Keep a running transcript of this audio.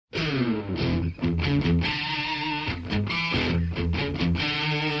Welcome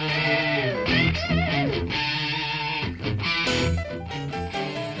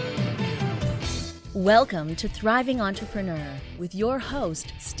to Thriving Entrepreneur with your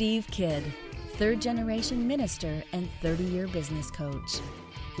host, Steve Kidd, third-generation minister and 30-year business coach.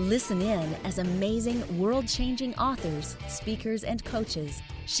 Listen in as amazing, world-changing authors, speakers, and coaches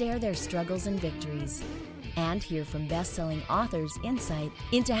share their struggles and victories. And hear from best-selling authors' insight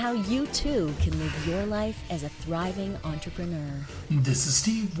into how you too can live your life as a thriving entrepreneur. This is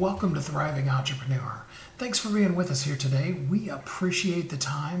Steve. Welcome to Thriving Entrepreneur. Thanks for being with us here today. We appreciate the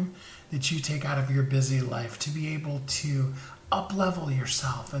time that you take out of your busy life to be able to up-level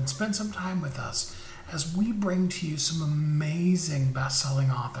yourself and spend some time with us as we bring to you some amazing best-selling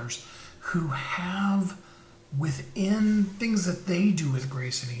authors who have, within things that they do with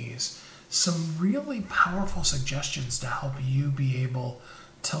grace and ease, some really powerful suggestions to help you be able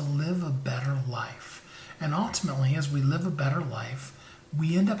to live a better life. And ultimately, as we live a better life,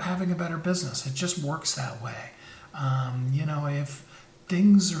 we end up having a better business. It just works that way. If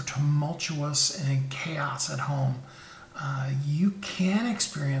things are tumultuous and in chaos at home, you can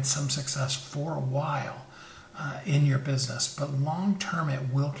experience some success for a while in your business, but long term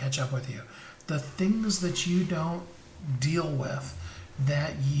it will catch up with you. The things that you don't deal with,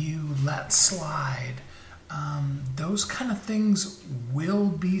 that you let slide, those kind of things will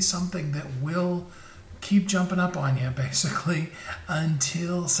be something that will keep jumping up on you, basically,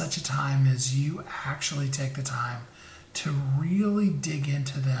 until such a time as you actually take the time to really dig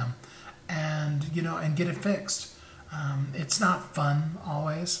into them and get it fixed. It's not fun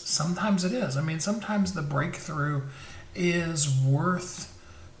always. Sometimes it is. Sometimes the breakthrough is worth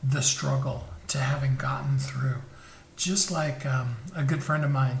the struggle to having gotten through. Just like a good friend of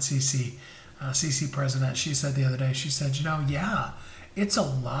mine, CC President, she said the other day, she said, it's a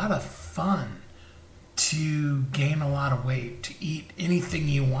lot of fun to gain a lot of weight, to eat anything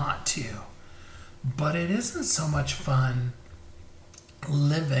you want to. But it isn't so much fun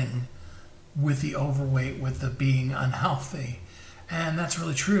living with the overweight, with the being unhealthy. And that's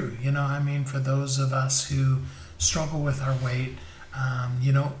really true. For those of us who struggle with our weight,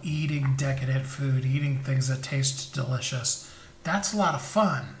 eating decadent food, eating things that taste delicious, that's a lot of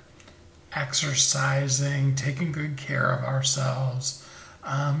fun. Exercising, taking good care of ourselves,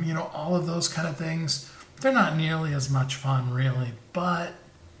 all of those kind of things, they're not nearly as much fun, really. But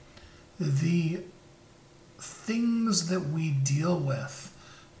the things that we deal with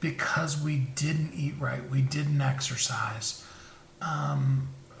because we didn't eat right, we didn't exercise,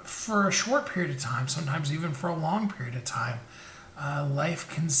 for a short period of time, sometimes even for a long period of time, life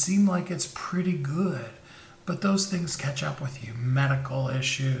can seem like it's pretty good, but those things catch up with you. Medical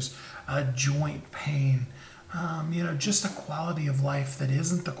issues, joint pain, just a quality of life that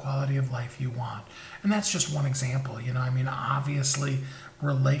isn't the quality of life you want. And that's just one example. Obviously,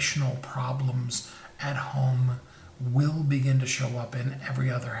 relational problems at home will begin to show up in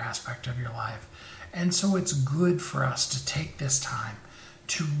every other aspect of your life. And so it's good for us to take this time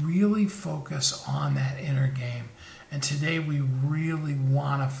to really focus on that inner game. And today we really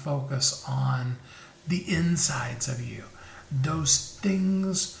want to focus on the insides of you, those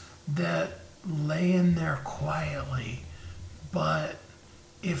things that lay in there quietly, but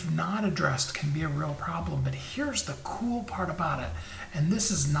if not addressed can be a real problem. But here's the cool part about it, and this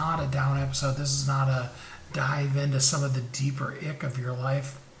is not a down episode, this is not a dive into some of the deeper ick of your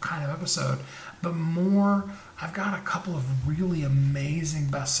life kind of episode, but more, I've got a couple of really amazing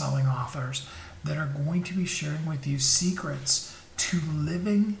best-selling authors that are going to be sharing with you secrets to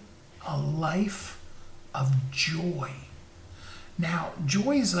living a life of joy. Now,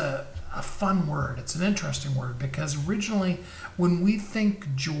 joy is a fun word. It's an interesting word because originally when we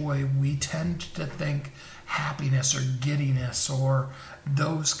think joy, we tend to think happiness or giddiness or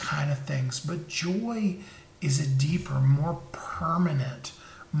those kind of things. But joy is a deeper, more permanent,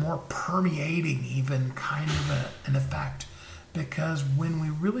 more permeating even kind of an effect. Because when we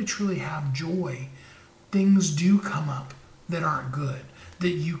really truly have joy, things do come up that aren't good, that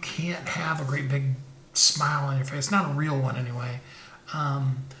you can't have a great big smile on your face, not a real one anyway,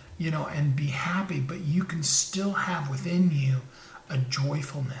 and be happy, but you can still have within you a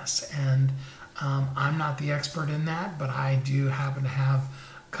joyfulness. And I'm not the expert in that, but I do happen to have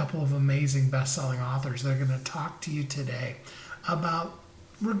a couple of amazing best-selling authors that are going to talk to you today about,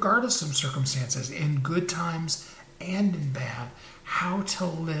 regardless of circumstances, in good times and in bad, how to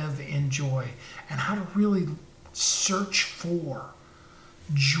live in joy and how to really search for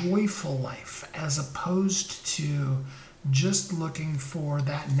joyful life as opposed to just looking for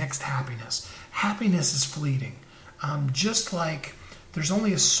that next happiness. Happiness is fleeting. Just like there's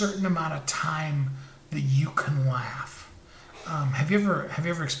only a certain amount of time that you can laugh. Have you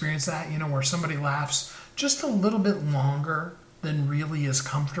ever experienced that? Where somebody laughs just a little bit longer than really is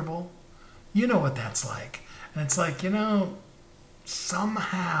comfortable. You know what that's like. And it's like,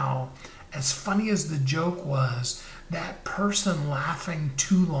 somehow, as funny as the joke was, that person laughing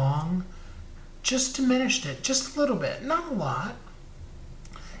too long just diminished it, just a little bit, not a lot.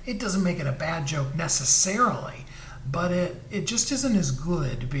 It doesn't make it a bad joke necessarily, but it just isn't as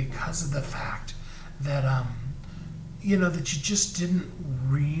good because of the fact that, that you just didn't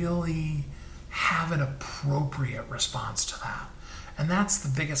really have an appropriate response to that. And that's the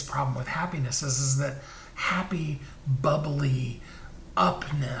biggest problem with happiness is that happy, bubbly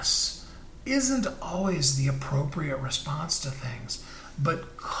upness isn't always the appropriate response to things,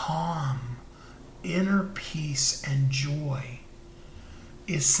 but calm, inner peace and joy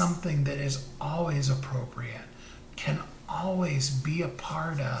is something that is always appropriate, can always be a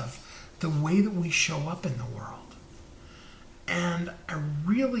part of the way that we show up in the world. And I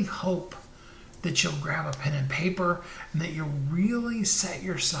really hope that you'll grab a pen and paper and that you'll really set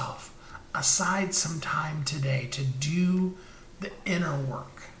yourself aside some time today to do the inner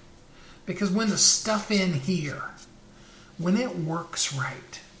work. Because when the stuff in here, when it works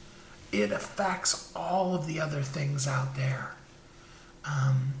right, it affects all of the other things out there.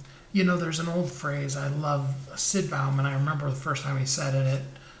 There's an old phrase, I love Sid Bauman, I remember the first time he said it,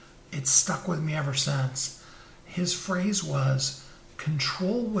 it stuck with me ever since. His phrase was,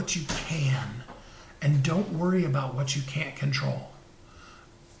 control what you can and don't worry about what you can't control.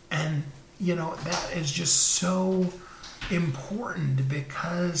 And, that is just so important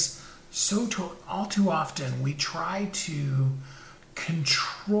because all too often we try to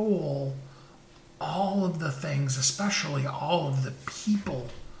control all of the things, especially all of the people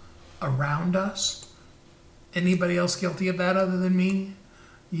around us. Anybody else guilty of that other than me?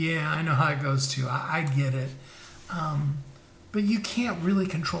 Yeah, I know how it goes too. I get it. But you can't really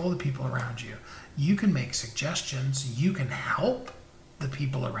control the people around you. You can make suggestions. You can help the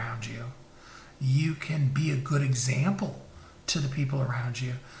people around you. You can be a good example to the people around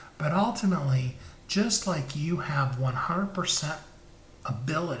you. But ultimately, just like you have 100%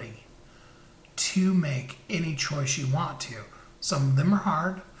 ability to make any choice you want to. Some of them are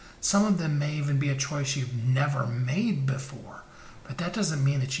hard. Some of them may even be a choice you've never made before. But that doesn't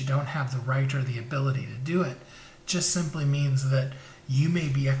mean that you don't have the right or the ability to do it. It just simply means that you may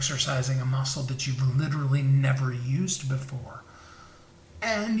be exercising a muscle that you've literally never used before.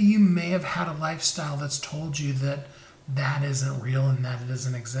 And you may have had a lifestyle that's told you that that isn't real and that it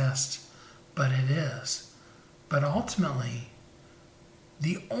doesn't exist. But it is. But ultimately,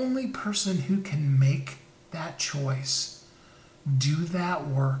 the only person who can make that choice, do that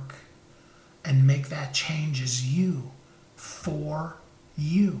work, and make that change is you, for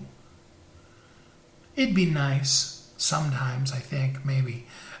you. It'd be nice sometimes, I think, maybe,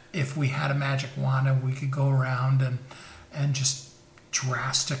 if we had a magic wand and we could go around and just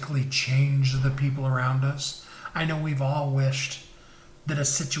drastically change the people around us. I know we've all wished that a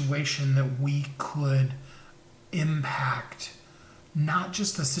situation that we could impact not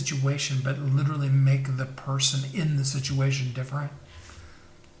just the situation, but literally make the person in the situation different.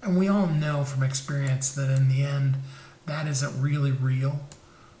 And we all know from experience that in the end, that isn't really real.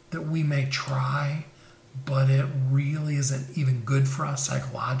 That we may try, but it really isn't even good for us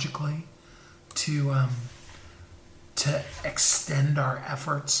psychologically to extend our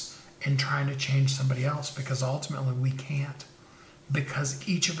efforts in trying to change somebody else, because ultimately we can't. Because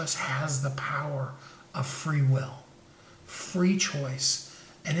each of us has the power of free will. Free choice,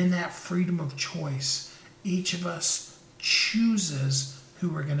 and in that freedom of choice, each of us chooses who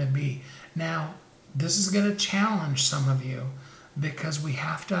we're going to be. Now, this is going to challenge some of you because we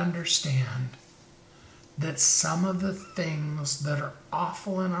have to understand that some of the things that are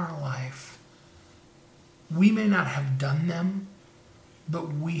awful in our life, we may not have done them,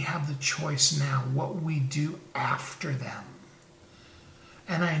 but we have the choice now what we do after them.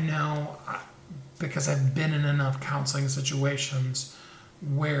 And I know, because I've been in enough counseling situations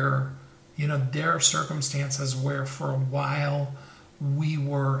where, there are circumstances where for a while we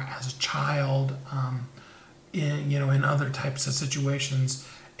were, as a child, in other types of situations,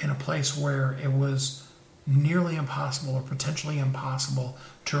 in a place where it was nearly impossible or potentially impossible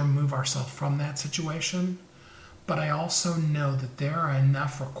to remove ourselves from that situation. But I also know that there are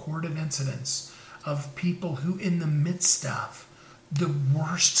enough recorded incidents of people who, in the midst of the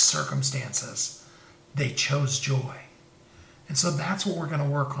worst circumstances, they chose joy. And so that's what we're going to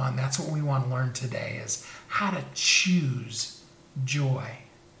work on. That's what we want to learn today, is how to choose joy.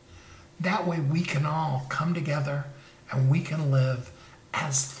 That way we can all come together and we can live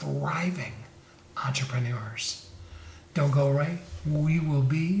as thriving entrepreneurs. Don't go away. We will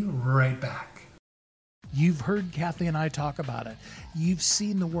be right back. You've heard Kathy and I talk about it. You've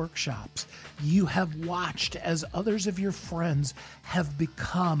seen the workshops. You have watched as others of your friends have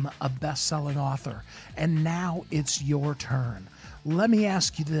become a best-selling author. And now it's your turn. Let me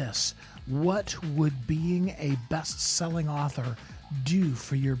ask you this. What would being a best-selling author do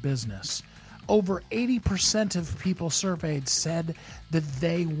for your business? Over 80% of people surveyed said that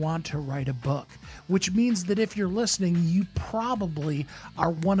they want to write a book, which means that if you're listening, you probably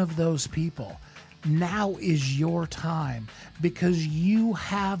are one of those people. Now is your time because you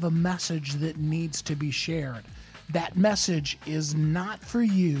have a message that needs to be shared. That message is not for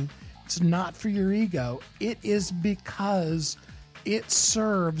you. It's not for your ego. It is because it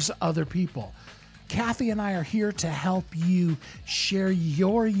serves other people. Kathy and I are here to help you share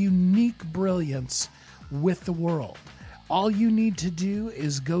your unique brilliance with the world. All you need to do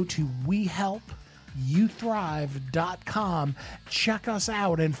is go to WeHelpYouThrive.com, check us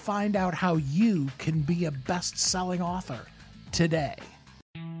out, and find out how you can be a best-selling author today.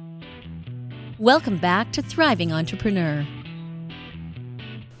 Welcome back to Thriving Entrepreneur.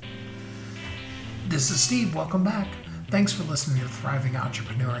 This is Steve. Welcome back. Thanks for listening to Thriving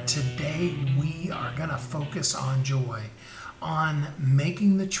Entrepreneur. Today we are going to focus on joy, on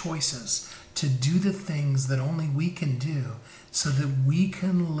making the choices to do the things that only we can do so that we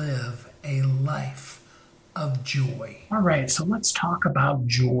can live a life of joy. All right, so let's talk about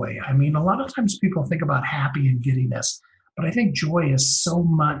joy. I mean, a lot of times people think about happy and giddiness, but I think joy is so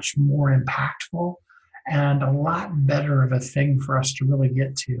much more impactful and a lot better of a thing for us to really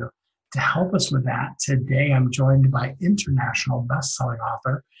get to. To help us with that, today I'm joined by international best-selling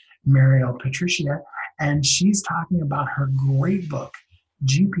author Maryl Petreccia, and she's talking about her great book,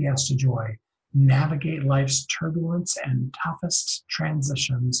 GPS to Joy: Navigate Life's Turbulence and Toughest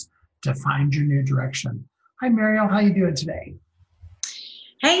Transitions to Find Your New Direction. Hi, Maryl. How are you doing today?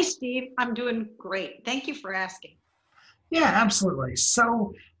 Hey, Steve. I'm doing great. Thank you for asking. Yeah, absolutely.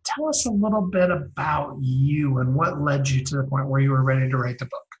 So tell us a little bit about you and what led you to the point where you were ready to write the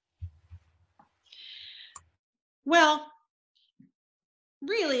book. Well,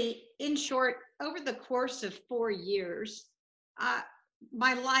 really, in short, over the course of 4 years,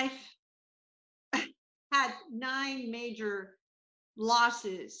 my life had 9 major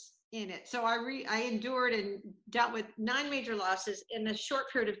losses in it. So I endured and dealt with 9 major losses in a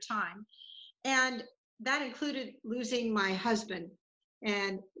short period of time. And that included losing my husband.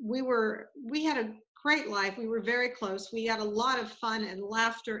 And we had a great life. We were very close. We had a lot of fun and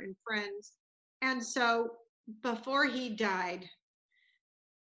laughter and friends. And so before he died,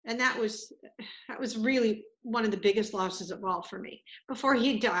 and that was really one of the biggest losses of all for me. Before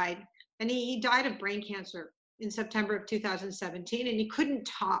he died, and he died of brain cancer in September of 2017, and he couldn't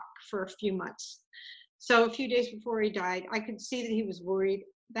talk for a few months. So a few days before he died, I could see that he was worried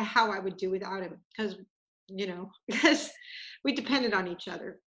about how I would do without him, because we depended on each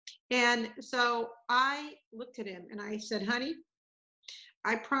other. And so I looked at him and I said, honey,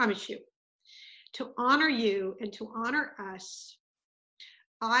 I promise you, to honor you and to honor us,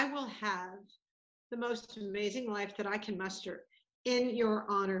 I will have the most amazing life that I can muster in your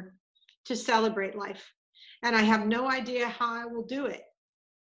honor, to celebrate life. And I have no idea how I will do it,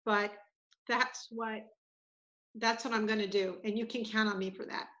 but that's what I'm going to do. And you can count on me for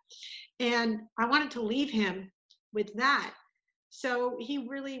that. And I wanted to leave him with that, so he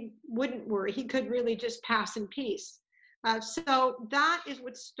really wouldn't worry. He could really just pass in peace. So that is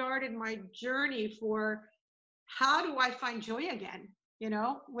what started my journey for how do I find joy again?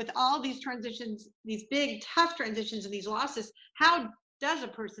 With all these transitions, these big, tough transitions and these losses, how does a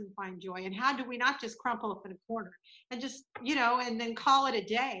person find joy? And how do we not just crumple up in a corner and just, and then call it a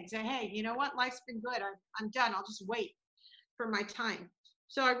day and say, hey, you know what? Life's been good. I'm done. I'll just wait for my time.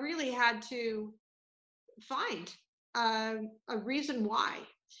 So I really had to find a reason why.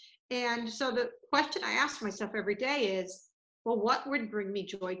 And so the question I ask myself every day is, well, what would bring me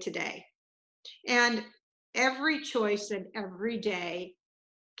joy today? And every choice and every day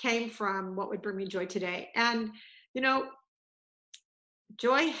came from what would bring me joy today. And,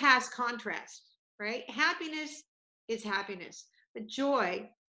 joy has contrast, right? Happiness is happiness, but joy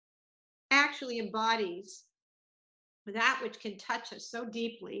actually embodies that which can touch us so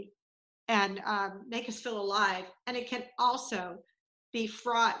deeply and make us feel alive. And it can also be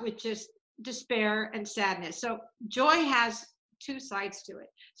fraught with just despair and sadness. So joy has 2 sides to it.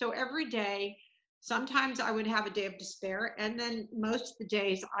 So every day, sometimes I would have a day of despair, and then most of the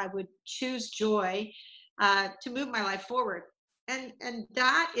days I would choose joy to move my life forward. And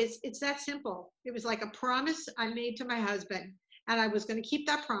it's that simple. It was like a promise I made to my husband, And I was going to keep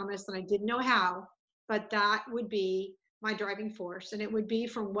that promise, and I didn't know how, but that would be my driving force. And it would be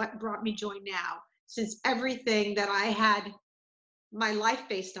from what brought me joy now, since everything that I had my life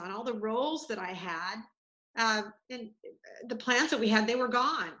based on, all the roles that I had, and the plans that we had, they were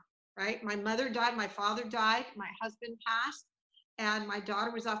gone, right? My mother died, my father died, my husband passed, and my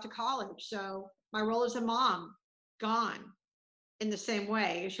daughter was off to college. So my role as a mom, gone in the same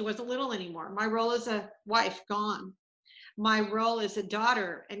way. She wasn't little anymore. My role as a wife, gone. My role as a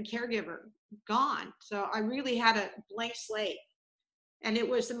daughter and caregiver, gone. So I really had a blank slate. And it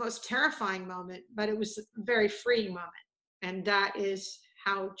was the most terrifying moment, but it was a very freeing moment. And that is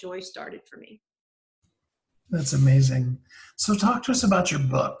how joy started for me. That's amazing. So talk to us about your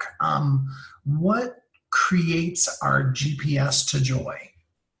book. What creates our GPS to joy?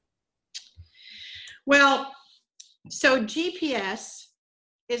 Well, so GPS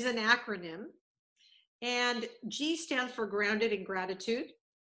is an acronym, and G stands for grounded in gratitude.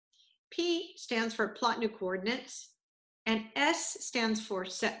 P stands for plot new coordinates, and S stands for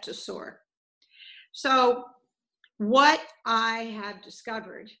set to soar. So what I have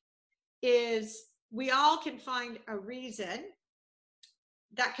discovered is we all can find a reason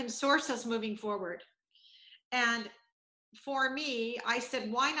that can source us moving forward. And for me, I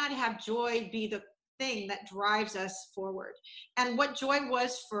said, why not have joy be the thing that drives us forward? And what joy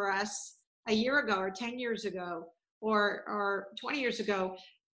was for us a year ago or 10 years ago or 20 years ago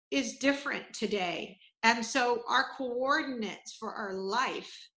is different today. And so our coordinates for our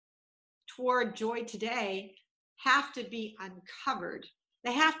life toward joy today have to be uncovered.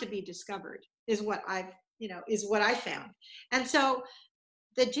 They have to be discovered, is what I found. And so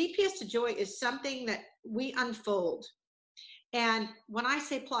the GPS to joy is something that we unfold. And when I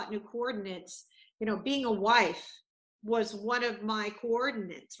say plot new coordinates, being a wife was one of my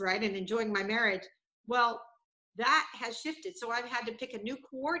coordinates, right? And enjoying my marriage. Well, that has shifted. So I've had to pick a new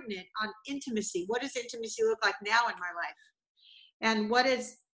coordinate on intimacy. What does intimacy look like now in my life? And what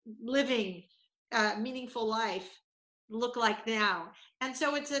is living a meaningful life look like now? And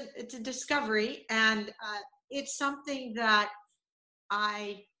so it's a discovery, and it's something that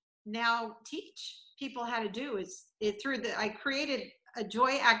I now teach people how to do. I created a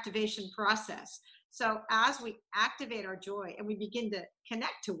joy activation process. So as we activate our joy and we begin to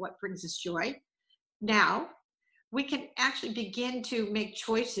connect to what brings us joy, now we can actually begin to make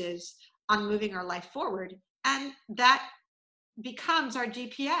choices on moving our life forward. And that becomes our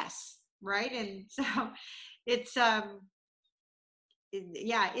GPS, right? And so it's a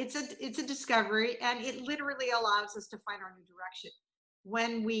discovery, and it literally allows us to find our new direction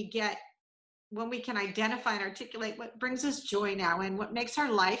when we can identify and articulate what brings us joy now and what makes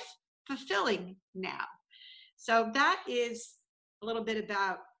our life fulfilling now. So that is a little bit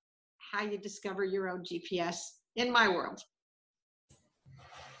about how you discover your own GPS in my world.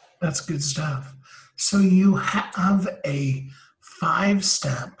 That's good stuff. So you have a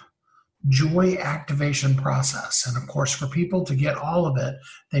 5-step joy activation process. And of course, for people to get all of it,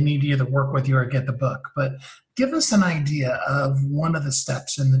 they need to either work with you or get the book. But give us an idea of one of the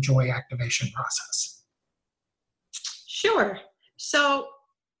steps in the joy activation process. Sure. So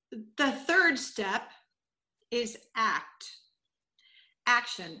the third step is action.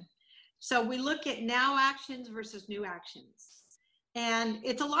 So we look at now actions versus new actions. And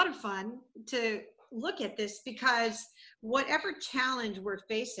it's a lot of fun to look at this, because whatever challenge we're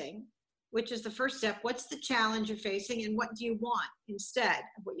facing, which is the first step, what's the challenge you're facing and what do you want instead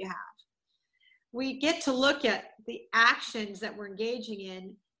of what you have? We get to look at the actions that we're engaging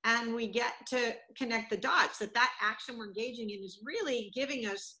in, and we get to connect the dots that action we're engaging in is really giving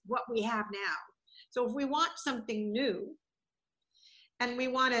us what we have now. So if we want something new and we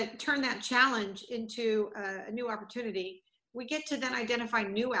want to turn that challenge into a new opportunity, we get to then identify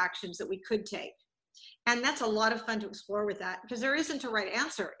new actions that we could take. And that's a lot of fun to explore with that, because there isn't a right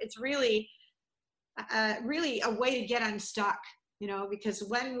answer. It's really a way to get unstuck, because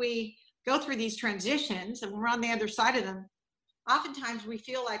when we go through these transitions and we're on the other side of them, oftentimes we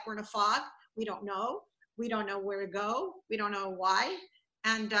feel like we're in a fog. We don't know where to go. We don't know why.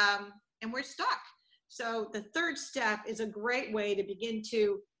 And we're stuck. So the third step is a great way to begin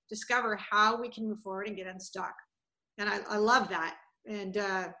to discover how we can move forward and get unstuck. And I love that. And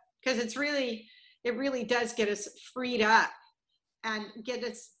because it really does get us freed up and get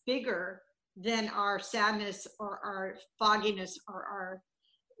us bigger than our sadness or our fogginess or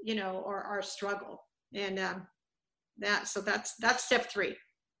our struggle. And that's step 3.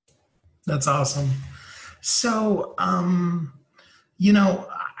 That's awesome. So,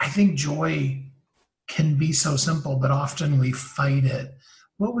 I think joy can be so simple, but often we fight it.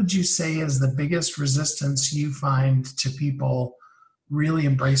 What would you say is the biggest resistance you find to people really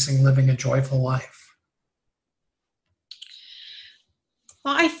embracing living a joyful life?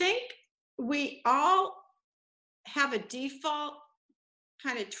 Well, I think we all have a default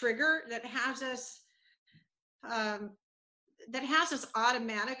kind of trigger um, that has us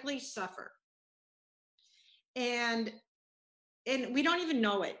automatically suffer, and we don't even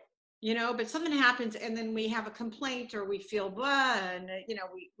know it, but something happens and then we have a complaint or we feel blah, and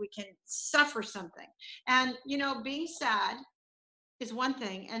we can suffer something. And being sad is one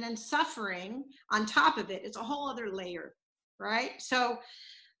thing, and then suffering on top of it is a whole other layer, right? So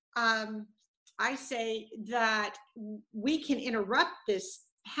um, I say that we can interrupt this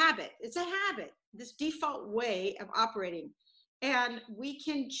habit. It's a habit, this default way of operating, and we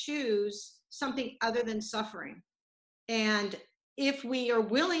can choose something other than suffering. And if we are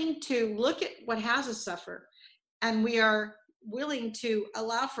willing to look at what has us suffer, and we are willing to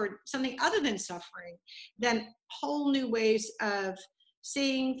allow for something other than suffering, then whole new ways of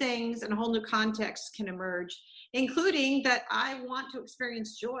seeing things and a whole new context can emerge, including that I want to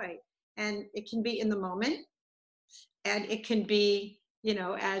experience joy. And it can be in the moment, and it can be,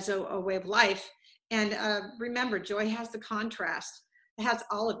 as a way of life. And remember, joy has the contrast. It has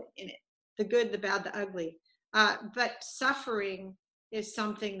all of it in it, the good, the bad, the ugly. But suffering is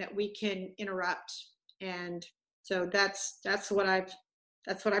something that we can interrupt. And so that's what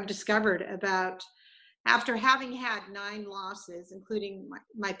I've discovered about, after having had 9 losses, including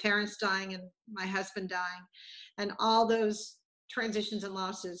my parents dying and my husband dying, and all those transitions and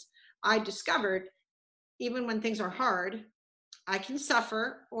losses. I discovered, even when things are hard, I can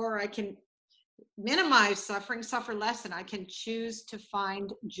suffer, or I can minimize suffering, suffer less, and I can choose to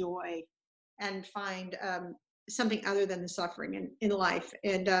find joy and find something other than the suffering in life.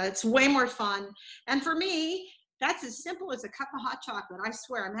 And it's way more fun. And for me, that's as simple as a cup of hot chocolate. I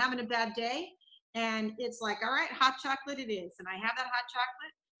swear, I'm having a bad day, and it's like, all right, hot chocolate it is. And I have that hot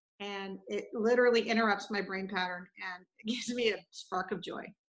chocolate, and it literally interrupts my brain pattern, and it gives me a spark of joy.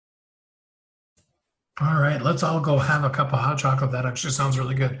 All right, let's all go have a cup of hot chocolate. That actually sounds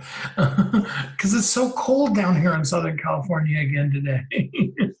really good. Because it's so cold down here in Southern California again today.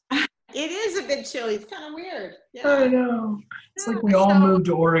 It is a bit chilly. It's kind of weird. Yeah. I know. It's like we all moved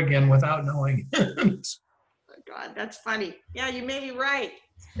to Oregon without knowing it. Oh God, that's funny. Yeah, you may be right.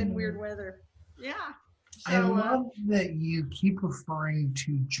 It's been weird weather. Yeah. I love that you keep referring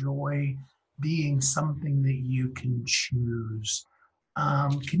to joy being something that you can choose.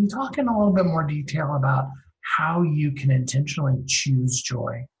 Can you talk in a little bit more detail about how you can intentionally choose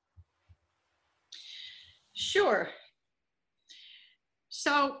joy? Sure.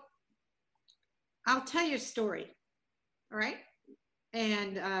 So I'll tell you a story. All right.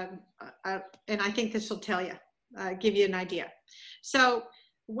 And I think this will give you an idea. So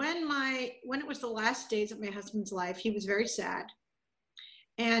when it was the last days of my husband's life, he was very sad.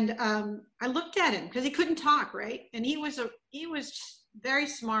 And I looked at him because he couldn't talk, right? And he was very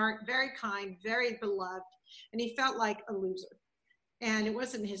smart, very kind, very beloved, and he felt like a loser. And it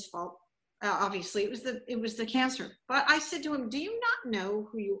wasn't his fault. Obviously, it was the cancer. But I said to him, "Do you not know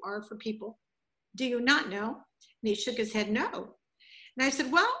who you are for people? Do you not know?" And he shook his head, "No." And I said,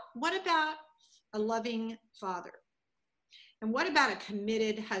 "Well, what about a loving father? And what about a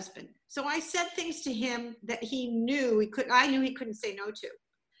committed husband?" So I said things to him that I knew he couldn't say no to.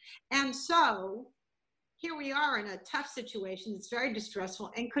 And so here we are in a tough situation. It's very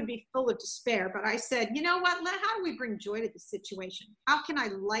distressful and could be full of despair. But I said, you know what? How do we bring joy to this situation? How can I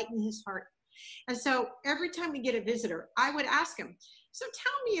lighten his heart? And so every time we get a visitor, I would ask him, "So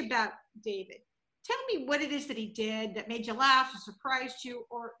tell me about David. Tell me what it is that he did that made you laugh or surprised you,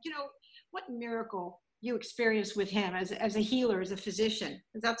 or, what miracle you experienced with him as a healer, as a physician."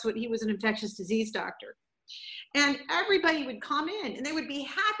 That's what he was, an infectious disease doctor. And everybody would come in and they would be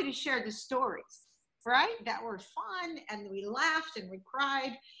happy to share the stories, right? That were fun, and we laughed and we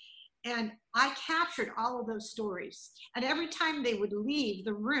cried. And I captured all of those stories. And every time they would leave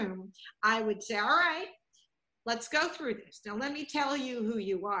the room, I would say, "All right, let's go through this. Now let me tell you who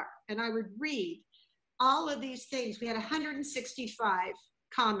you are." And I would read all of these things. We had 165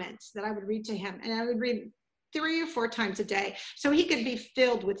 comments that I would read to him, and I would read 3 or 4 times a day, so he could be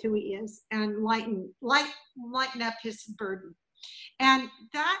filled with who he is and lighten up his burden. And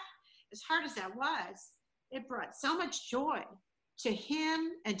that, as hard as that was, it brought so much joy to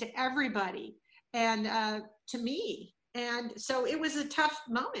him and to everybody, and to me. And so it was a tough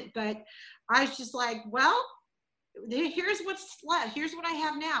moment, but I was just like, well, here's what's left. Here's what I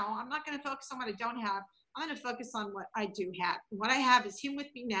have now. I'm not going to focus on what I don't have. I'm going to focus on what I do have. And what I have is him with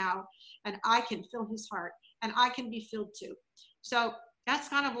me now, and I can fill his heart, and I can be filled too. So that's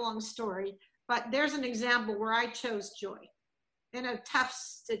kind of a long story, but there's an example where I chose joy. in a tough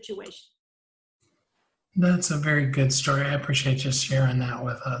situation. That's a very good story. I appreciate you sharing that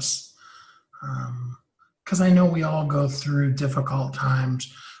with us. Because I know we all go through difficult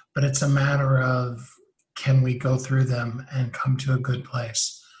times, but it's a matter of can we go through them and come to a good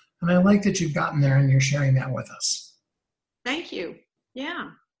place? And I like that you've gotten there and you're sharing that with us. Thank you.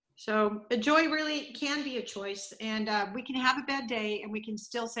 Yeah. So joy really can be a choice, and we can have a bad day and we can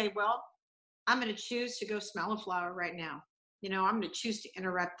still say, well, I'm going to choose to go smell a flower right now. I'm going to choose to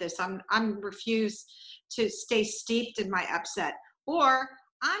interrupt this. I'm refuse to stay steeped in my upset, or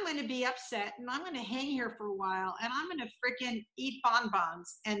I'm going to be upset and I'm going to hang here for a while and I'm going to freaking eat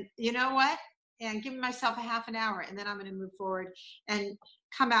bonbons. And you know what? And give myself a half an hour, and then I'm going to move forward and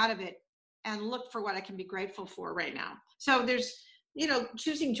come out of it and look for what I can be grateful for right now. So there's,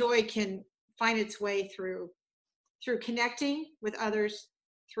 choosing joy can find its way through connecting with others,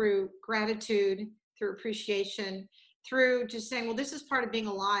 through gratitude, through appreciation, through just saying, well, this is part of being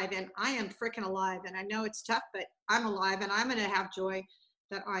alive, and I am freaking alive, and I know it's tough, but I'm alive, and I'm going to have joy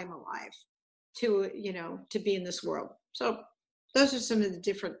that I'm alive to be in this world. So those are some of the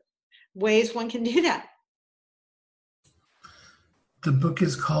different ways one can do that. The book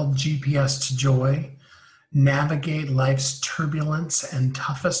is called GPS to Joy: Navigate Life's Turbulence and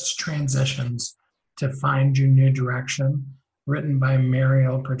Toughest Transitions to Find Your New Direction, written by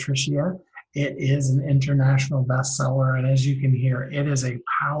Maryl Petreccia. It is an international bestseller, and as you can hear, it is a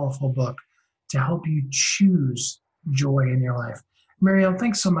powerful book to help you choose joy in your life. Maryl,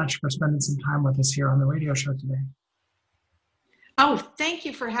 thanks so much for spending some time with us here on the radio show today. Oh, thank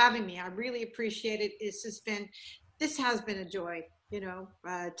you for having me. I really appreciate it. This has been a joy,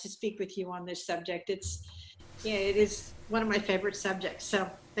 to speak with you on this subject. It is one of my favorite subjects. So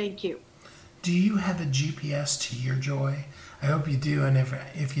thank you. Do you have a GPS to your joy? I hope you do, and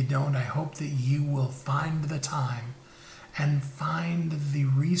if you don't, I hope that you will find the time and find the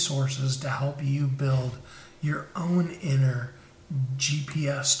resources to help you build your own inner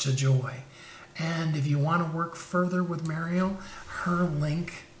GPS to joy. And if you want to work further with Maryl, her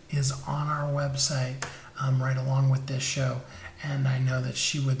link is on our website right along with this show, and I know that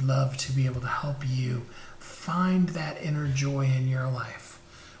she would love to be able to help you find that inner joy in your life.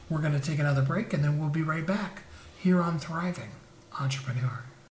 We're going to take another break, and then we'll be right back here on Thriving Entrepreneur.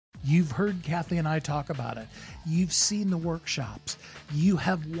 You've heard Kathy and I talk about it. You've seen the workshops. You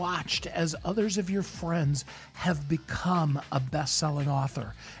have watched as others of your friends have become a best-selling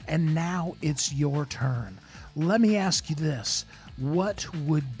author, and now it's your turn. Let me ask you this. What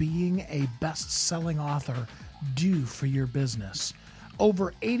would being a best-selling author do for your business?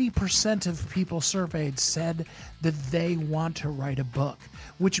 Over 80% of people surveyed said that they want to write a book,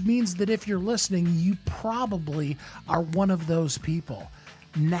 which means that if you're listening, you probably are one of those people.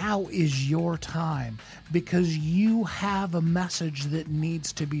 Now is your time, because you have a message that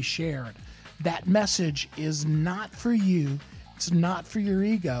needs to be shared. That message is not for you. It's not for your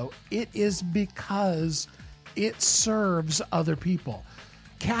ego. It is because it serves other people.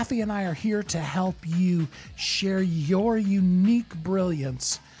 Kathy and I are here to help you share your unique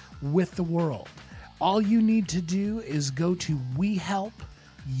brilliance with the world. All you need to do is go to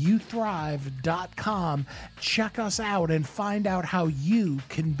WeHelpYouThrive.com, check us out, and find out how you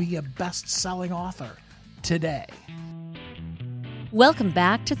can be a best-selling author today. Welcome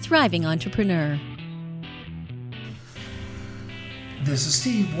back to Thriving Entrepreneur. This is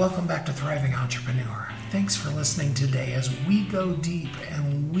Steve. Welcome back to Thriving Entrepreneur. Thanks for listening today as we go deep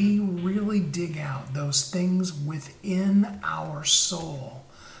and we really dig out those things within our soul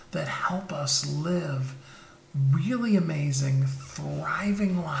that help us live really amazing,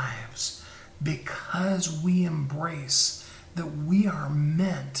 thriving lives, because we embrace that we are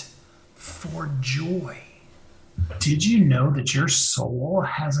meant for joy. Did you know that your soul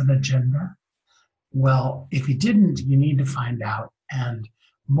has an agenda? Well, if you didn't, you need to find out. And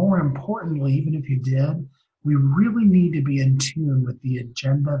more importantly, even if you did, we really need to be in tune with the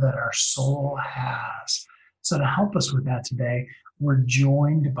agenda that our soul has. So to help us with that today, we're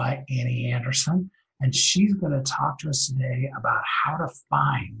joined by Ani Anderson, and she's going to talk to us today about how to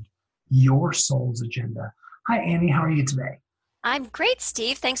find your soul's agenda. Hi, Ani. How are you today? I'm great,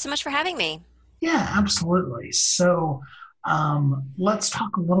 Steve. Thanks so much for having me. Yeah, absolutely. So let's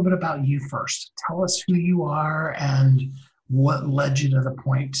talk a little bit about you first. Tell us who you are and what led you to the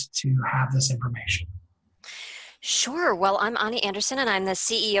point to have this information. Sure. Well, I'm Ani Anderson, and I'm the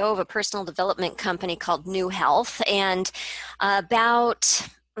CEO of a personal development company called New Health. And about,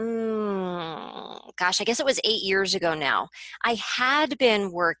 I guess it was 8 years ago now, I had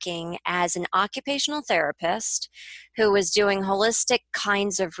been working as an occupational therapist who was doing holistic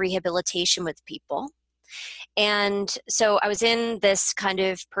kinds of rehabilitation with people. And so I was in this kind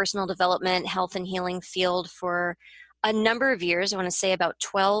of personal development, health and healing field for a number of years. I want to say about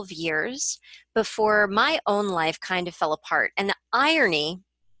 12 years before my own life kind of fell apart. And the irony,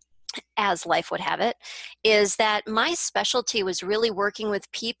 as life would have it, is that my specialty was really working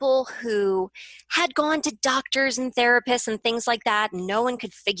with people who had gone to doctors and therapists and things like that, and no one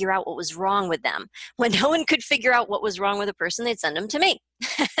could figure out what was wrong with them. When no one could figure out what was wrong with a person, they'd send them to me.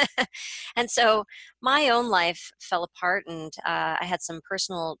 And so my own life fell apart, and I had some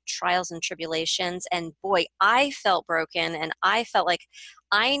personal trials and tribulations, and boy, I felt broken, and I felt like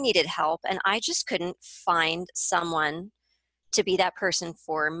I needed help, and I just couldn't find someone to be that person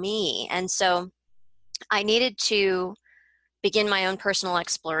for me. And so I needed to begin my own personal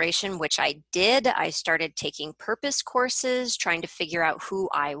exploration, which I did. I started taking purpose courses, trying to figure out who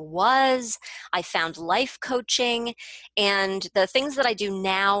I was. I found life coaching, and the things that I do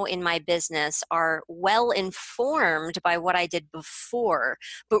now in my business are well informed by what I did before,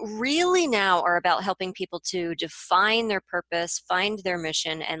 but really now are about helping people to define their purpose, find their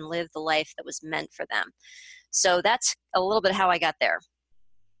mission, and live the life that was meant for them. So that's a little bit how I got there.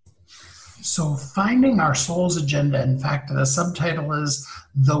 So finding our soul's agenda, in fact, the subtitle is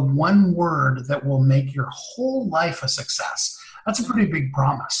the one word that will make your whole life a success. That's a pretty big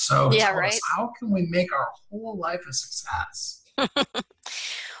promise. So yeah, tell right? us, how can we make our whole life a success?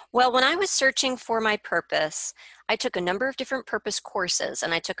 Well, when I was searching for my purpose, I took a number of different purpose courses,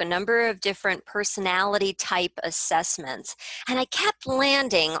 and I took a number of different personality type assessments, and I kept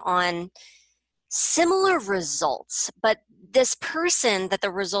landing on similar results, but this person that the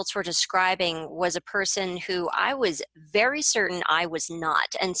results were describing was a person who I was very certain I was not.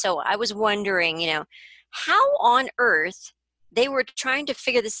 And so I was wondering, how on earth they were trying to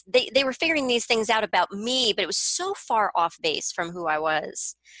figure this, they were figuring these things out about me, but it was so far off base from who I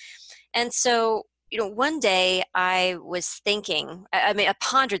was. And so, one day I was thinking, I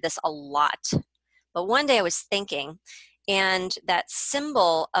pondered this a lot, but one day I was thinking, and that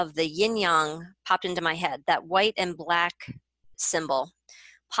symbol of the yin yang popped into my head. That white and black symbol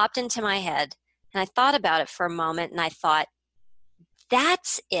popped into my head. And I thought about it for a moment, and I thought,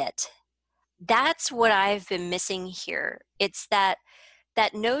 that's it. That's what I've been missing here. It's that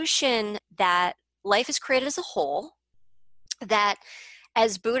notion that life is created as a whole, that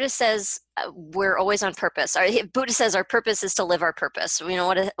as Buddha says, we're always on purpose. Buddha says our purpose is to live our purpose.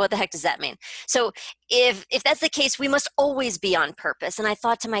 What the heck does that mean? So if that's the case, we must always be on purpose. And I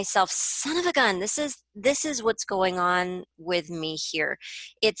thought to myself, son of a gun, this is what's going on with me here.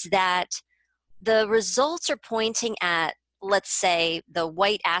 It's that the results are pointing at, let's say, the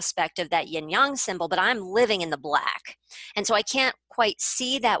white aspect of that yin yang symbol, but I'm living in the black. And so I can't quite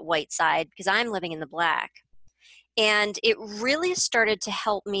see that white side because I'm living in the black. And it really started to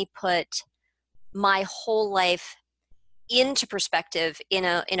help me put my whole life into perspective in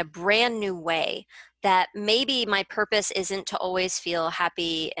a brand new way, that maybe my purpose isn't to always feel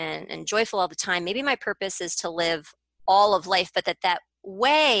happy and joyful all the time. Maybe my purpose is to live all of life, but that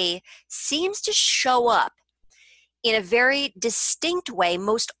way seems to show up in a very distinct way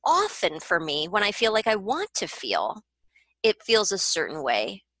most often for me when I feel like I want to feel. It feels a certain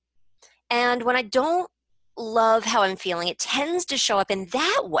way. And when I don't love how I'm feeling, it tends to show up in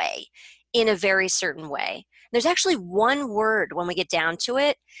that way, in a very certain way. There's actually one word when we get down to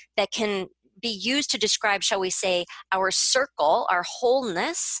it that can be used to describe, shall we say, our circle, our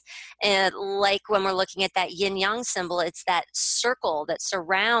wholeness. And like when we're looking at that yin yang symbol, it's that circle that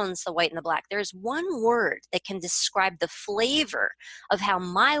surrounds the white and the black. There's one word that can describe the flavor of how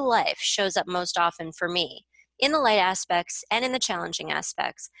my life shows up most often for me, in the light aspects and in the challenging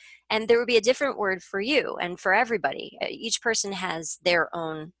aspects. And there would be a different word for you and for everybody. Each person has their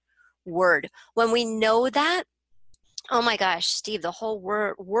own word. When we know that, oh my gosh, Steve, the whole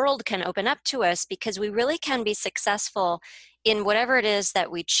world can open up to us, because we really can be successful in whatever it is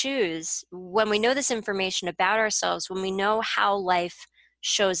that we choose when we know this information about ourselves, when we know how life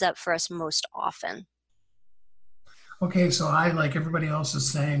shows up for us most often. Okay, so I, like everybody else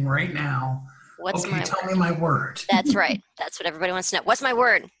is saying right now, tell me my word. That's right. That's what everybody wants to know. What's my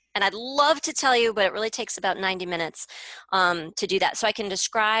word? And I'd love to tell you, but it really takes about 90 minutes to do that. So I can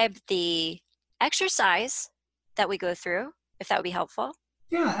describe the exercise that we go through, if that would be helpful.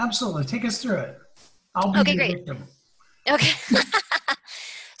 Yeah, absolutely. Take us through it. I'll be the victim. Okay.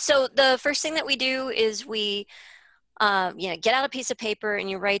 So the first thing that we do is we get out a piece of paper and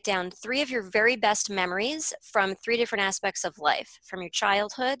you write down 3 of your very best memories from 3 different aspects of life, from your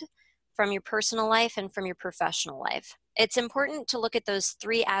childhood, from your personal life, and from your professional life. It's important to look at those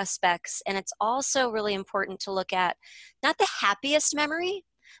 3 aspects, and it's also really important to look at not the happiest memory,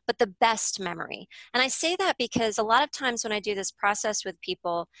 but the best memory. And I say that because a lot of times when I do this process with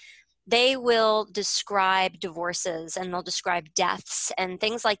people, they will describe divorces and they'll describe deaths and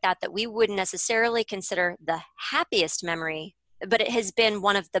things like that that we wouldn't necessarily consider the happiest memory, but it has been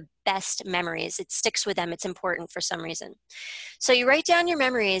one of the best memories. It sticks with them. It's important for some reason. So you write down your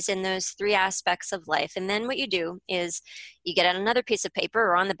memories in those three aspects of life. And then what you do is you get out another piece of paper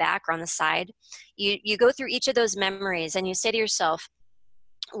or on the back or on the side. You go through each of those memories and you say to yourself,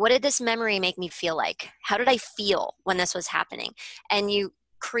 what did this memory make me feel like? How did I feel when this was happening? And you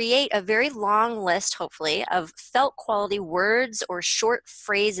create a very long list, hopefully, of felt quality words or short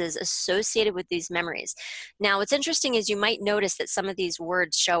phrases associated with these memories. Now, what's interesting is you might notice that some of these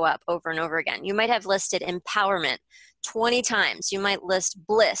words show up over and over again. You might have listed empowerment 20 times. You might list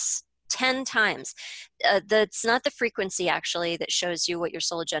bliss 10 times. That's not the frequency, actually, that shows you what your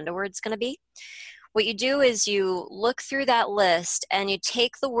soul agenda word is going to be. What you do is you look through that list and you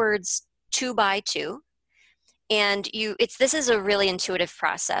take the words two by two. And this is a really intuitive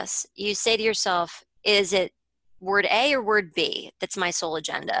process. You say to yourself, is it word A or word B that's my soul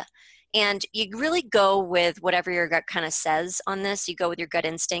agenda? And you really go with whatever your gut kind of says on this. You go with your gut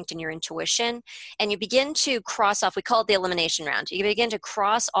instinct and your intuition, and you begin to cross off, we call it the elimination round. You begin to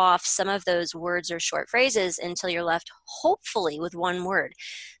cross off some of those words or short phrases until you're left, hopefully, with one word.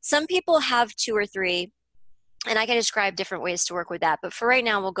 Some people have two or three, and I can describe different ways to work with that. But for right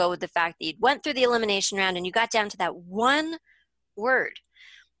now, we'll go with the fact that you went through the elimination round and you got down to that one word.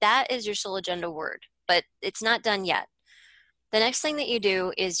 That is your soul agenda word, but it's not done yet. The next thing that you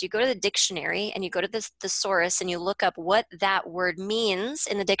do is you go to the dictionary and you go to the thesaurus and you look up what that word means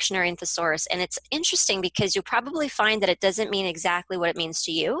in the dictionary and thesaurus. And it's interesting because you'll probably find that it doesn't mean exactly what it means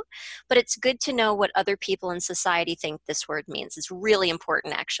to you, but it's good to know what other people in society think this word means. It's really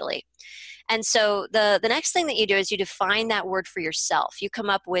important, actually. And so the next thing that you do is you define that word for yourself. You come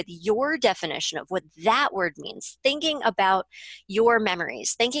up with your definition of what that word means, thinking about your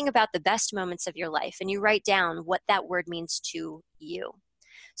memories, thinking about the best moments of your life, and you write down what that word means to you.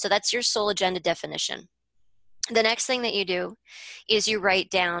 So that's your soul agenda definition. The next thing that you do is you write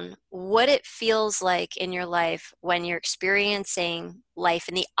down what it feels like in your life when you're experiencing life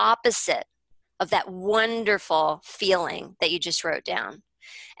in the opposite of that wonderful feeling that you just wrote down.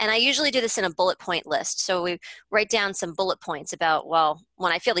 And I usually do this in a bullet point list. So we write down some bullet points about, well,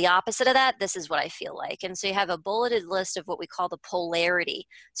 when I feel the opposite of that, this is what I feel like. And so you have a bulleted list of what we call the polarity.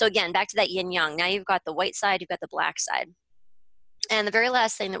 So again, back to that yin yang. Now you've got the white side, you've got the black side. And the very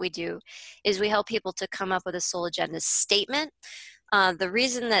last thing that we do is we help people to come up with a soul agenda statement. The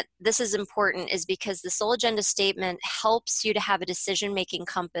reason that this is important is because the soul agenda statement helps you to have a decision-making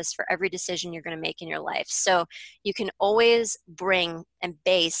compass for every decision you're going to make in your life. So you can always bring and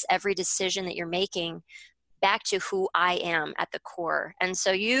base every decision that you're making back to who I am at the core. And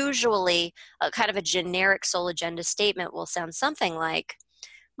so usually a kind of a generic soul agenda statement will sound something like,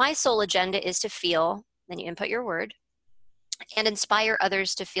 my soul agenda is to feel, then you input your word, and inspire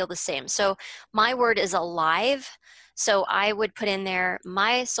others to feel the same. So my word is alive. So I would put in there,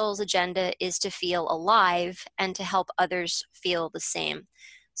 my soul's agenda is to feel alive and to help others feel the same.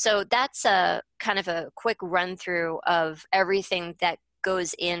 So that's a kind of a quick run through of everything that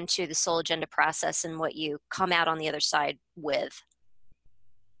goes into the soul agenda process and what you come out on the other side with.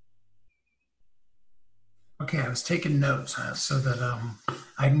 Okay, I was taking notes so that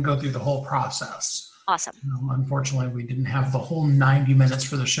I can go through the whole process. Awesome. Unfortunately, we didn't have the whole 90 minutes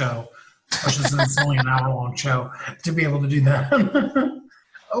for the show, which is only an hour-long show, to be able to do that.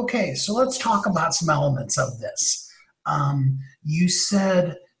 Okay, so let's talk about some elements of this. You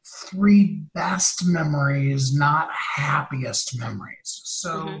said 3 best memories, not happiest memories.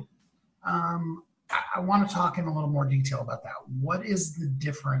 So I want to talk in a little more detail about that. What is the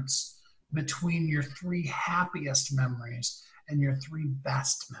difference between your 3 happiest memories and your 3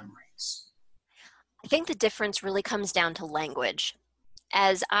 best memories? I think the difference really comes down to language.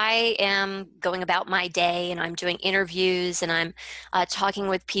 As I am going about my day and I'm doing interviews and I'm talking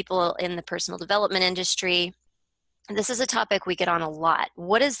with people in the personal development industry, this is a topic we get on a lot.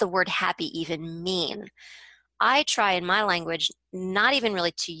 What does the word happy even mean? I try in my language not even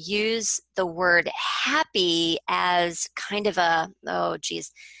really to use the word happy as kind of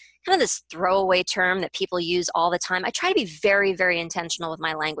kind of this throwaway term that people use all the time. I try to be very, very intentional with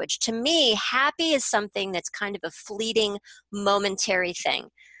my language. To me, happy is something that's kind of a fleeting, momentary thing.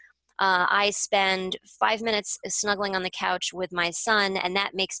 I spend 5 minutes snuggling on the couch with my son, and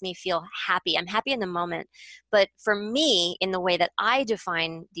that makes me feel happy. I'm happy in the moment. But for me, in the way that I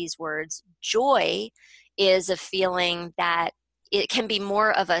define these words, joy is a feeling that it can be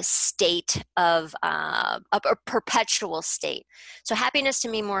more of a state of a perpetual state. So happiness to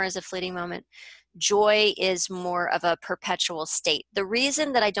me more is a fleeting moment. Joy is more of a perpetual state. The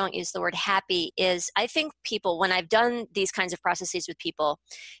reason that I don't use the word happy is I think people, when I've done these kinds of processes with people,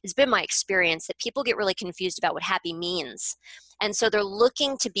 it's been my experience that people get really confused about what happy means. And so they're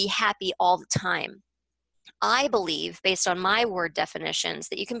looking to be happy all the time. I believe, based on my word definitions,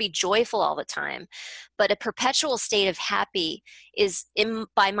 that you can be joyful all the time, but a perpetual state of happy is,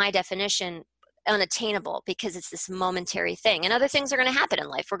 by my definition, unattainable because it's this momentary thing. And other things are going to happen in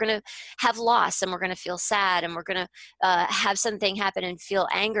life. We're going to have loss, and we're going to feel sad, and we're going to have something happen and feel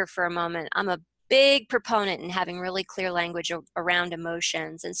anger for a moment. I'm a big proponent in having really clear language around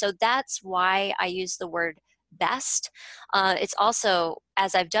emotions. And so that's why I use the word best. It's also,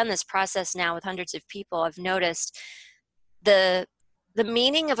 as I've done this process now with hundreds of people, I've noticed the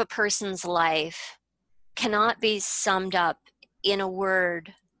meaning of a person's life cannot be summed up in a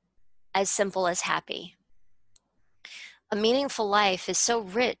word as simple as happy. A meaningful life is so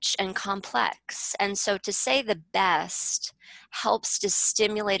rich and complex. And so to say the best helps to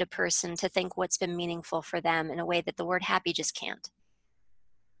stimulate a person to think what's been meaningful for them in a way that the word happy just can't.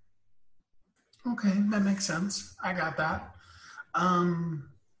 Okay, that makes sense. I got that.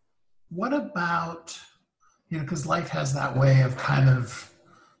 What about, because life has that way of kind of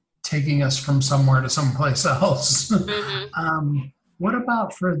taking us from somewhere to someplace else. Mm-hmm. What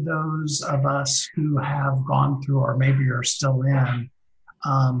about for those of us who have gone through, or maybe are still in,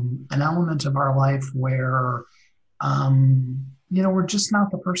 an element of our life where, we're just not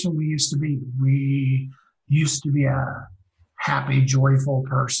the person we used to be. We used to be a happy, joyful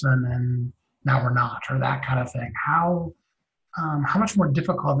person, and now we're not, or that kind of thing. How much more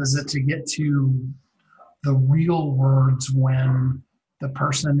difficult is it to get to the real words when the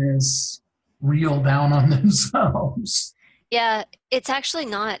person is real down on themselves? Yeah, it's actually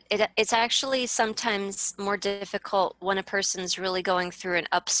not. It's actually sometimes more difficult when a person's really going through an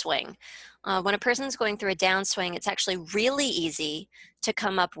upswing. When a person's going through a downswing, it's actually really easy to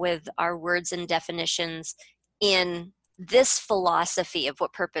come up with our words and definitions in this philosophy of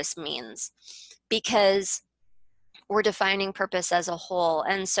what purpose means, because we're defining purpose as a whole.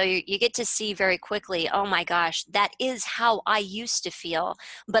 And so you get to see very quickly, oh my gosh, that is how I used to feel,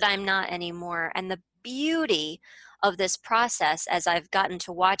 but I'm not anymore. And the beauty of this process, as I've gotten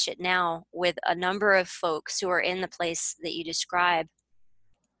to watch it now with a number of folks who are in the place that you describe,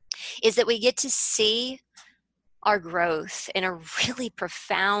 is that we get to see our growth in a really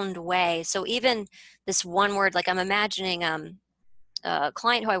profound way. So even this one word, like I'm imagining a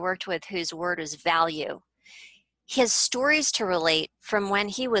client who I worked with whose word is value. He has stories to relate from when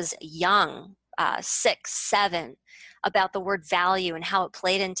he was young, 6, 7, about the word value and how it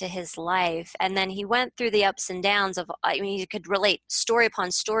played into his life. And then he went through the ups and downs of, you could relate story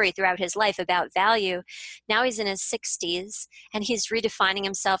upon story throughout his life about value. Now he's in his 60s and he's redefining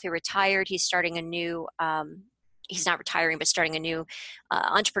himself. He retired. He's starting a new, he's not retiring, but starting a new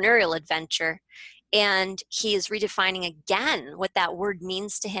entrepreneurial adventure. And he is redefining again what that word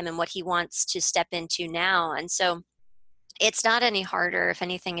means to him and what he wants to step into now. And so it's not any harder. If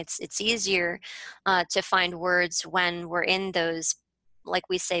anything, it's easier to find words when we're in those, like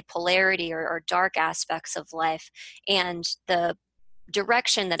we say, polarity or dark aspects of life. And the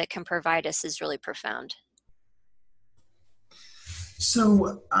direction that it can provide us is really profound.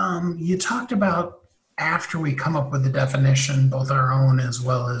 So you talked about, after we come up with the definition, both our own as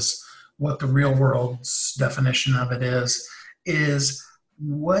well as what the real world's definition of it is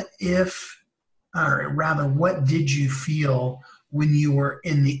what if, or rather, what did you feel when you were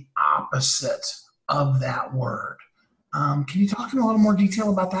in the opposite of that word? Can you talk in a little more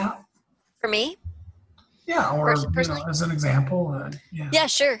detail about that? For me? Yeah, or personally? As an example. Yeah,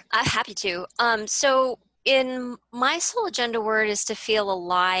 sure. I'm happy to. So in my soul agenda word is to feel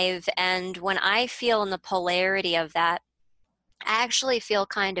alive. And when I feel in the polarity of that, I actually feel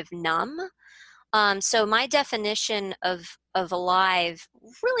kind of numb. So my definition of alive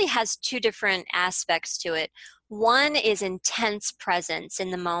really has two different aspects to it. One is intense presence in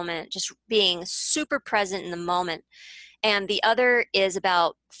the moment, just being super present in the moment. And the other is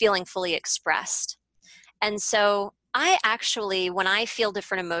about feeling fully expressed. And so I actually, when I feel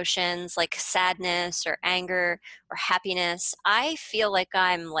different emotions like sadness or anger or happiness, I feel like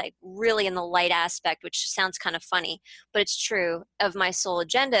I'm like really in the light aspect, which sounds kind of funny, but it's true, of my soul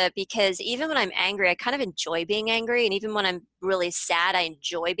agenda, because even when I'm angry, I kind of enjoy being angry. And even when I'm really sad, I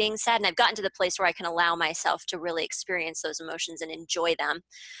enjoy being sad. And I've gotten to the place where I can allow myself to really experience those emotions and enjoy them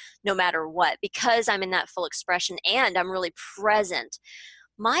no matter what, because I'm in that full expression and I'm really present.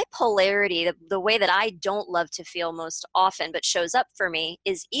 my polarity, the way that I don't love to feel most often, but shows up for me,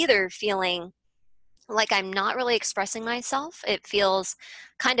 is either feeling like I'm not really expressing myself. It feels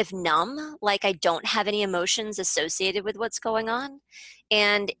kind of numb, like I don't have any emotions associated with what's going on.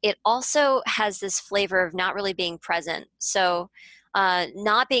 And it also has this flavor of not really being present. So,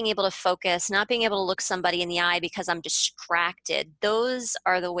 not being able to focus, not being able to look somebody in the eye because I'm distracted. Those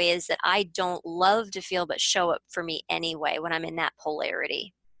are the ways that I don't love to feel, but show up for me anyway when I'm in that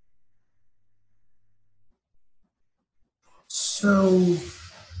polarity. So,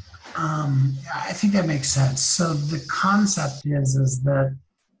 I think that makes sense. So the concept is that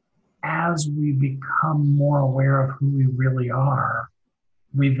as we become more aware of who we really are,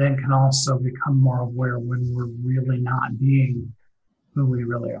 we then can also become more aware when we're really not being who we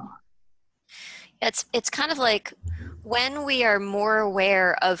really are. It's kind of like when we are more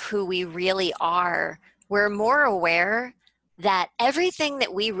aware of who we really are, we're more aware that everything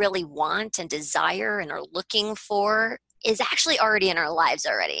that we really want and desire and are looking for is actually already in our lives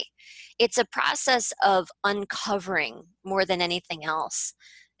already. It's a process of uncovering more than anything else,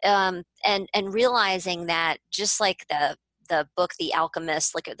 and realizing that just like the book The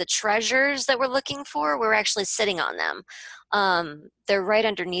Alchemist, like the treasures that we're looking for, we're actually sitting on them. They're right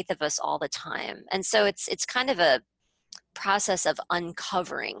underneath of us all the time, and so it's kind of a process of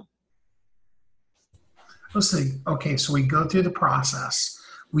uncovering. Let's see. Okay, so we go through the process.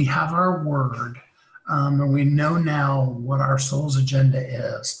 We have our word, and we know now what our soul's agenda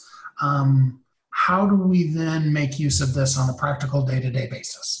is. How do we then make use of this on a practical day-to-day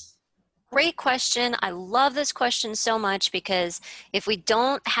basis? Great question. I love this question so much because if we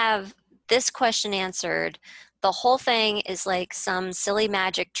don't have this question answered, the whole thing is like some silly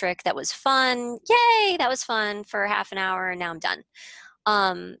magic trick that was fun. Yay, that was fun for half an hour and now I'm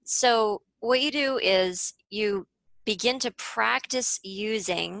done. So what you do is you begin to practice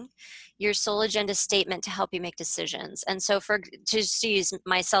using your soul agenda statement to help you make decisions. And so just to use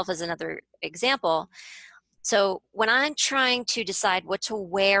myself as another example, so when I'm trying to decide what to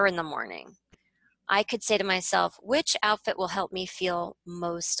wear in the morning, I could say to myself, which outfit will help me feel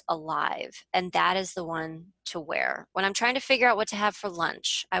most alive? And that is the one to wear. When I'm trying to figure out what to have for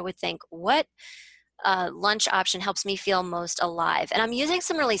lunch, I would think, what lunch option helps me feel most alive? And I'm using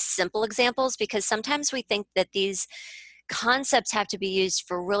some really simple examples because sometimes we think that these concepts have to be used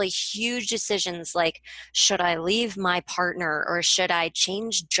for really huge decisions like, should I leave my partner or should I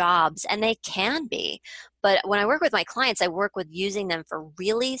change jobs? And they can be. But when I work with my clients, I work with using them for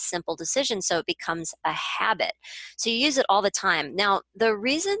really simple decisions so it becomes a habit. So you use it all the time. Now, the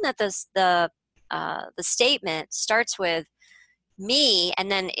reason that the statement starts with me and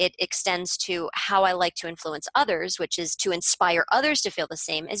then it extends to how I like to influence others, which is to inspire others to feel the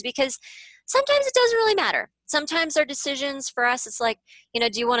same, is because sometimes it doesn't really matter. Sometimes our decisions for us, it's like,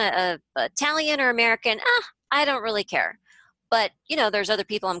 do you want a Italian or American? I don't really care. But, there's other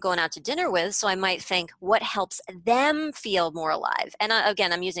people I'm going out to dinner with, so I might think, what helps them feel more alive? And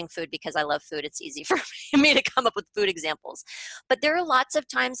again, I'm using food because I love food. It's easy for me to come up with food examples. But there are lots of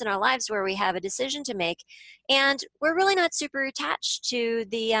times in our lives where we have a decision to make, and we're really not super attached to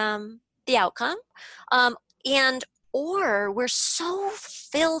the outcome. Or we're so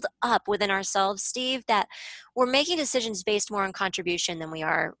filled up within ourselves, Steve, that we're making decisions based more on contribution than we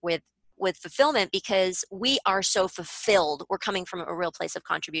are with fulfillment because we are so fulfilled. We're coming from a real place of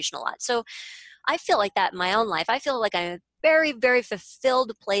contribution a lot. So I feel like that in my own life. I feel like I'm a very, very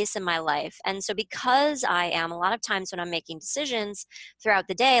fulfilled place in my life. And so because I am, a lot of times when I'm making decisions throughout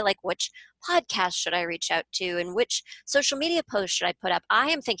the day, like which podcast should I reach out to and which social media post should I put up, I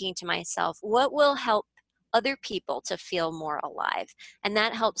am thinking to myself, what will help other people to feel more alive? And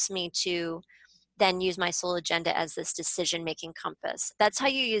that helps me to then use my soul agenda as this decision-making compass. That's how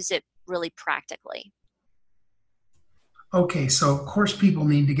you use it really practically. Okay, so of course people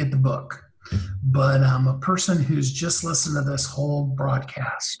need to get the book, but a person who's just listened to this whole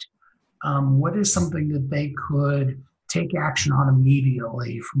broadcast, what is something that they could take action on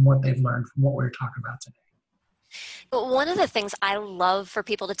immediately from what they've learned from what we're talking about today? But one of the things I love for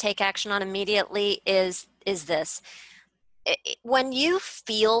people to take action on immediately is this. When you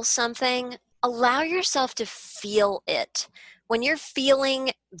feel something, allow yourself to feel it. When you're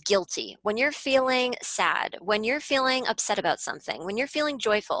feeling guilty, when you're feeling sad, when you're feeling upset about something, when you're feeling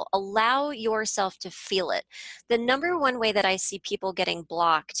joyful, allow yourself to feel it. The number one way that I see people getting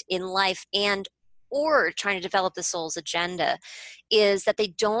blocked in life and or trying to develop the soul's agenda is that they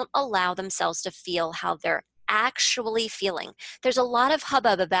don't allow themselves to feel how they're actually feeling. There's a lot of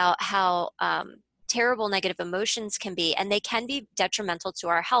hubbub about how terrible negative emotions can be, and they can be detrimental to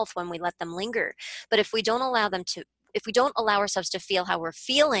our health when we let them linger. But if we don't allow them to if we don't allow ourselves to feel how we're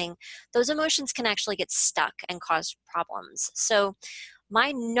feeling, those emotions can actually get stuck and cause problems. So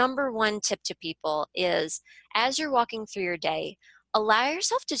my number one tip to people is, as you're walking through your day, allow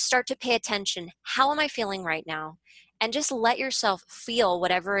yourself to start to pay attention. How am I feeling right now? And just let yourself feel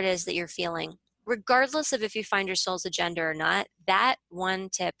whatever it is that you're feeling. Regardless of if you find your soul's agenda or not, that one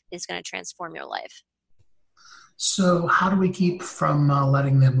tip is going to transform your life. So how do we keep from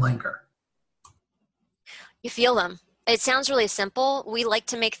letting them linger? You feel them. It sounds really simple. We like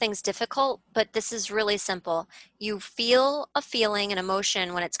to make things difficult, but this is really simple. You feel a feeling, an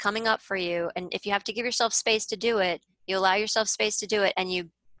emotion when it's coming up for you. And if you have to give yourself space to do it, you allow yourself space to do it, and you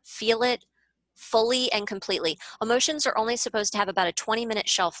feel it fully and completely. Emotions are only supposed to have about a 20-minute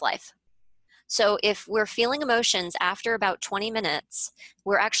shelf life. So if we're feeling emotions after about 20 minutes,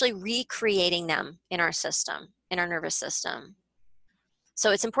 we're actually recreating them in our system, in our nervous system.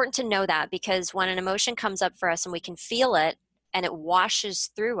 So it's important to know that, because when an emotion comes up for us and we can feel it and it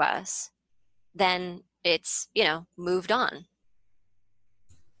washes through us, then it's, moved on.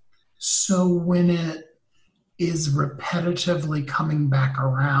 So when it is repetitively coming back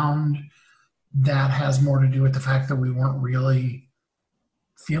around, that has more to do with the fact that we weren't really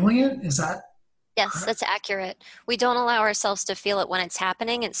feeling it? Is that Yes, correct? that's accurate. We don't allow ourselves to feel it when it's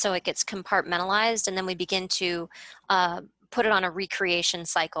happening, and so it gets compartmentalized, and then we begin to put it on a recreation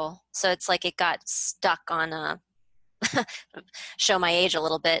cycle. So it's like it got stuck on a, show my age a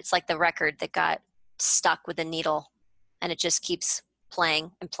little bit, it's like the record that got stuck with a needle, and it just keeps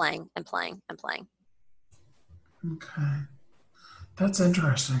playing and playing and playing and playing. Okay. That's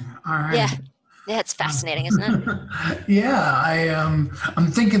interesting. All Yeah. right. Yeah, it's fascinating, isn't it? Yeah,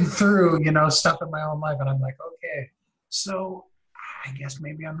 I'm thinking through, stuff in my own life, and I'm like, okay, so I guess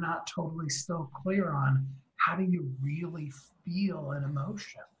maybe I'm not totally still clear on how do you really feel an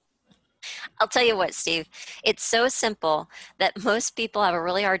emotion? I'll tell you what, Steve, it's so simple that most people have a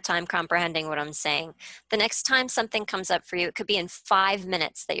really hard time comprehending what I'm saying. The next time something comes up for you, it could be in 5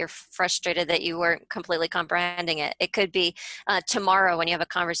 minutes that you're frustrated that you weren't completely comprehending it. It could be tomorrow when you have a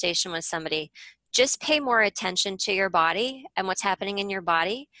conversation with somebody. Just pay more attention to your body and what's happening in your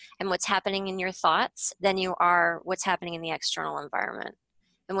body and what's happening in your thoughts than you are what's happening in the external environment.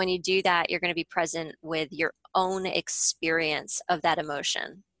 And when you do that, you're going to be present with your own experience of that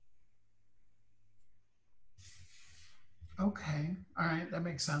emotion. Okay, all right, that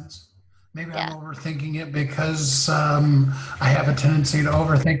makes sense. Maybe I'm Yeah. overthinking it because I have a tendency to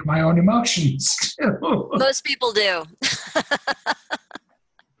overthink my own emotions too. Most people do.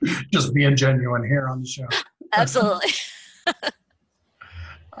 Just being genuine here on the show. Absolutely.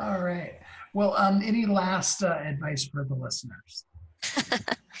 All right. Well, any last advice for the listeners?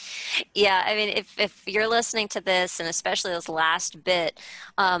 Yeah, I mean, if you're listening to this, and especially this last bit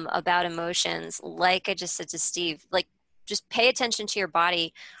about emotions, like I just said to Steve, like just pay attention to your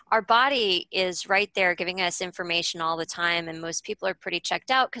body. Our body is right there giving us information all the time, and most people are pretty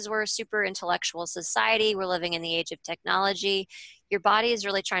checked out because we're a super intellectual society. We're living in the age of technology. Your body is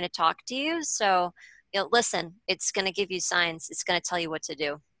really trying to talk to you, so listen. It's going to give you signs. It's going to tell you what to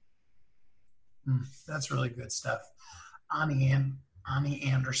do. That's really good stuff. Ani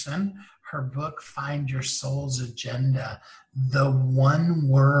Anderson, her book, Find Your Soul's Agenda, the one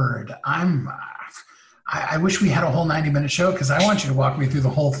word. I wish we had a whole 90-minute show because I want you to walk me through the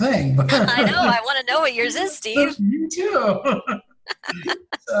whole thing. But I know. I want to know what yours is, Steve. You too.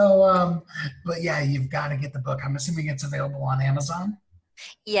 So, but yeah, you've got to get the book. I'm assuming it's available on Amazon.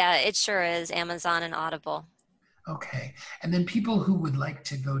 Yeah, it sure is. Amazon and Audible. Okay. And then people who would like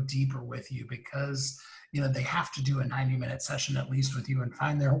to go deeper with you because, they have to do a 90-minute session at least with you and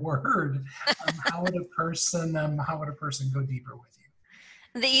find their word. How would a person go deeper with you?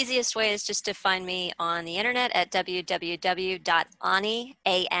 The easiest way is just to find me on the internet at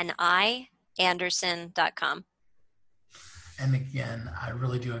www.ani.anderson.com. And again, I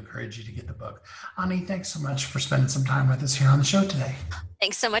really do encourage you to get the book. Ani, thanks so much for spending some time with us here on the show today.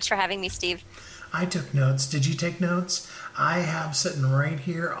 Thanks so much for having me, Steve. I took notes. Did you take notes? I have sitting right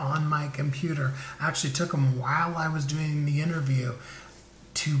here on my computer. I actually took them while I was doing the interview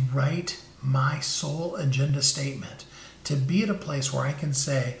to write my soul agenda statement, to be at a place where I can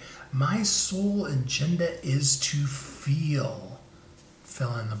say, my soul agenda is to feel,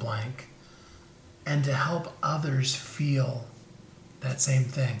 fill in the blank, and to help others feel that same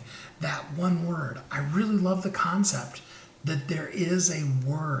thing. That one word. I really love the concept that there is a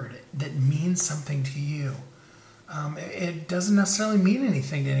word that means something to you. It doesn't necessarily mean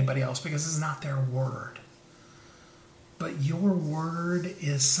anything to anybody else because it's not their word. But your word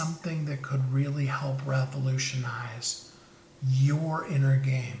is something that could really help revolutionize your inner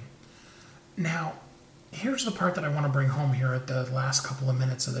game. Now, here's the part that I want to bring home here at the last couple of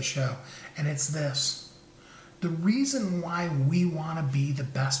minutes of the show, and it's this. The reason why we want to be the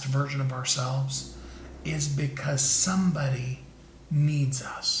best version of ourselves is because somebody needs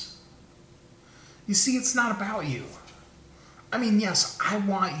us. You see, it's not about you. I mean, yes, I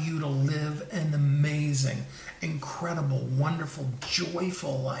want you to live an amazing, incredible, wonderful,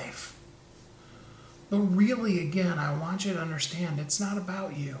 joyful life. But really, again, I want you to understand it's not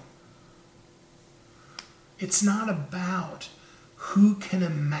about you. It's not about who can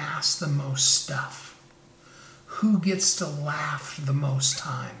amass the most stuff, who gets to laugh the most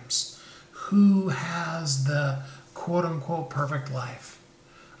times, who has the quote-unquote perfect life.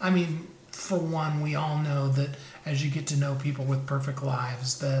 I mean, for one, we all know that as you get to know people with perfect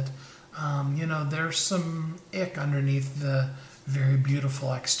lives that, there's some ick underneath the very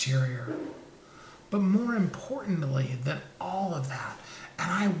beautiful exterior. But more importantly than all of that,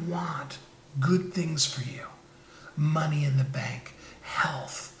 and I want good things for you, money in the bank,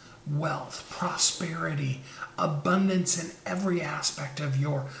 health, wealth, prosperity, abundance in every aspect of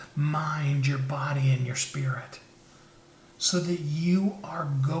your mind, your body, and your spirit, so that you are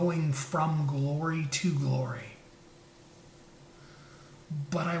going from glory to glory.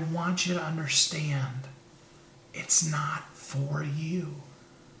 But I want you to understand, it's not for you.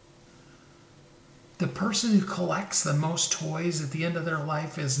 The person who collects the most toys at the end of their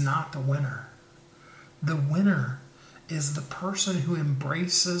life is not the winner. The winner is the person who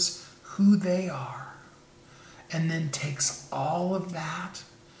embraces who they are and then takes all of that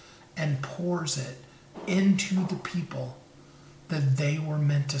and pours it into the people that they were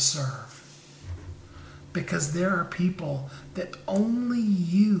meant to serve. Because there are people that only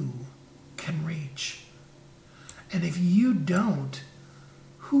you can reach. And if you don't,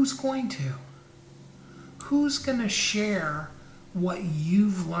 who's going to? Who's going to share what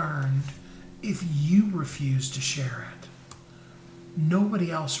you've learned if you refuse to share it?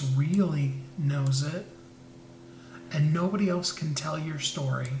 Nobody else really knows it, and nobody else can tell your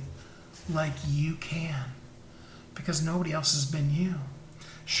story like you can, because nobody else has been you.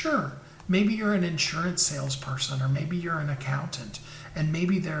 Sure, maybe you're an insurance salesperson, or maybe you're an accountant, and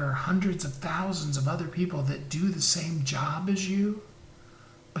maybe there are hundreds of thousands of other people that do the same job as you,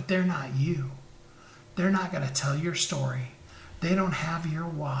 but they're not you. They're not going to tell your story. They don't have your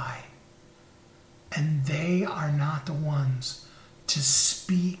why. And they are not the ones to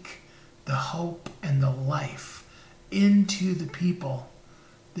speak the hope and the life into the people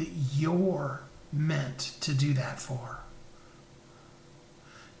that you're meant to do that for.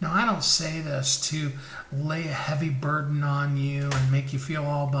 Now, I don't say this to lay a heavy burden on you and make you feel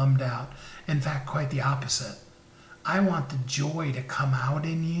all bummed out. In fact, quite the opposite. I want the joy to come out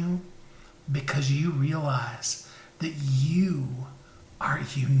in you because you realize that you are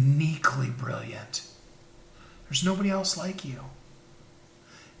uniquely brilliant. There's nobody else like you.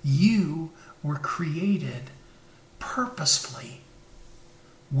 You were created purposefully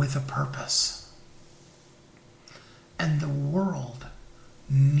with a purpose. And the world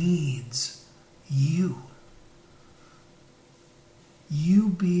needs you. You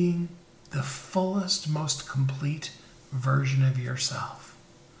being the fullest, most complete version of yourself.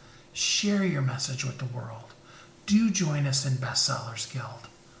 Share your message with the world. Do join us in Bestsellers Guild.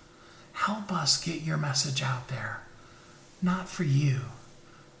 Help us get your message out there. Not for you,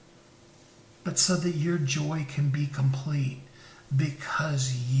 but so that your joy can be complete,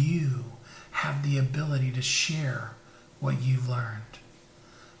 because you have the ability to share what you've learned.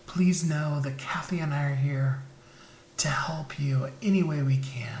 Please know that Kathy and I are here to help you any way we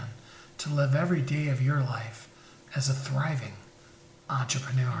can to live every day of your life as a thriving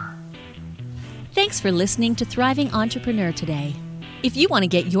entrepreneur. Thanks for listening to Thriving Entrepreneur today. If you want to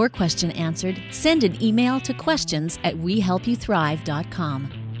get your question answered, send an email to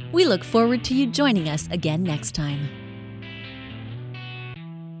questions@wehelpyouthrive.com. We look forward to you joining us again next time.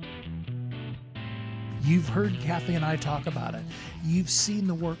 You've heard Kathy and I talk about it. You've seen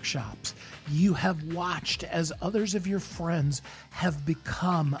the workshops. You have watched as others of your friends have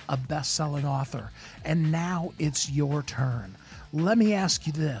become a best-selling author. And now it's your turn. Let me ask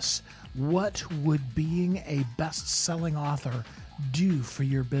you this. What would being a best-selling author do for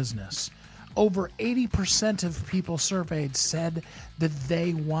your business? Over 80% of people surveyed said that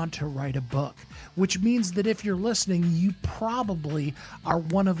they want to write a book, which means that if you're listening, you probably are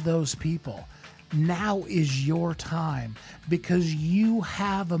one of those people. Now is your time, because you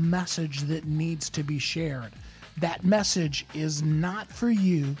have a message that needs to be shared. That message is not for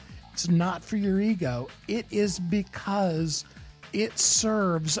you. It's not for your ego. It is because it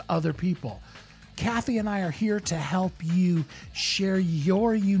serves other people. Kathy and I are here to help you share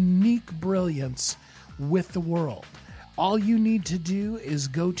your unique brilliance with the world. All you need to do is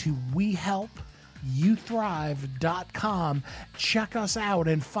go to WeHelpYouThrive.com, check us out,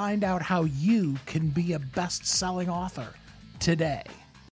 and find out how you can be a best-selling author today.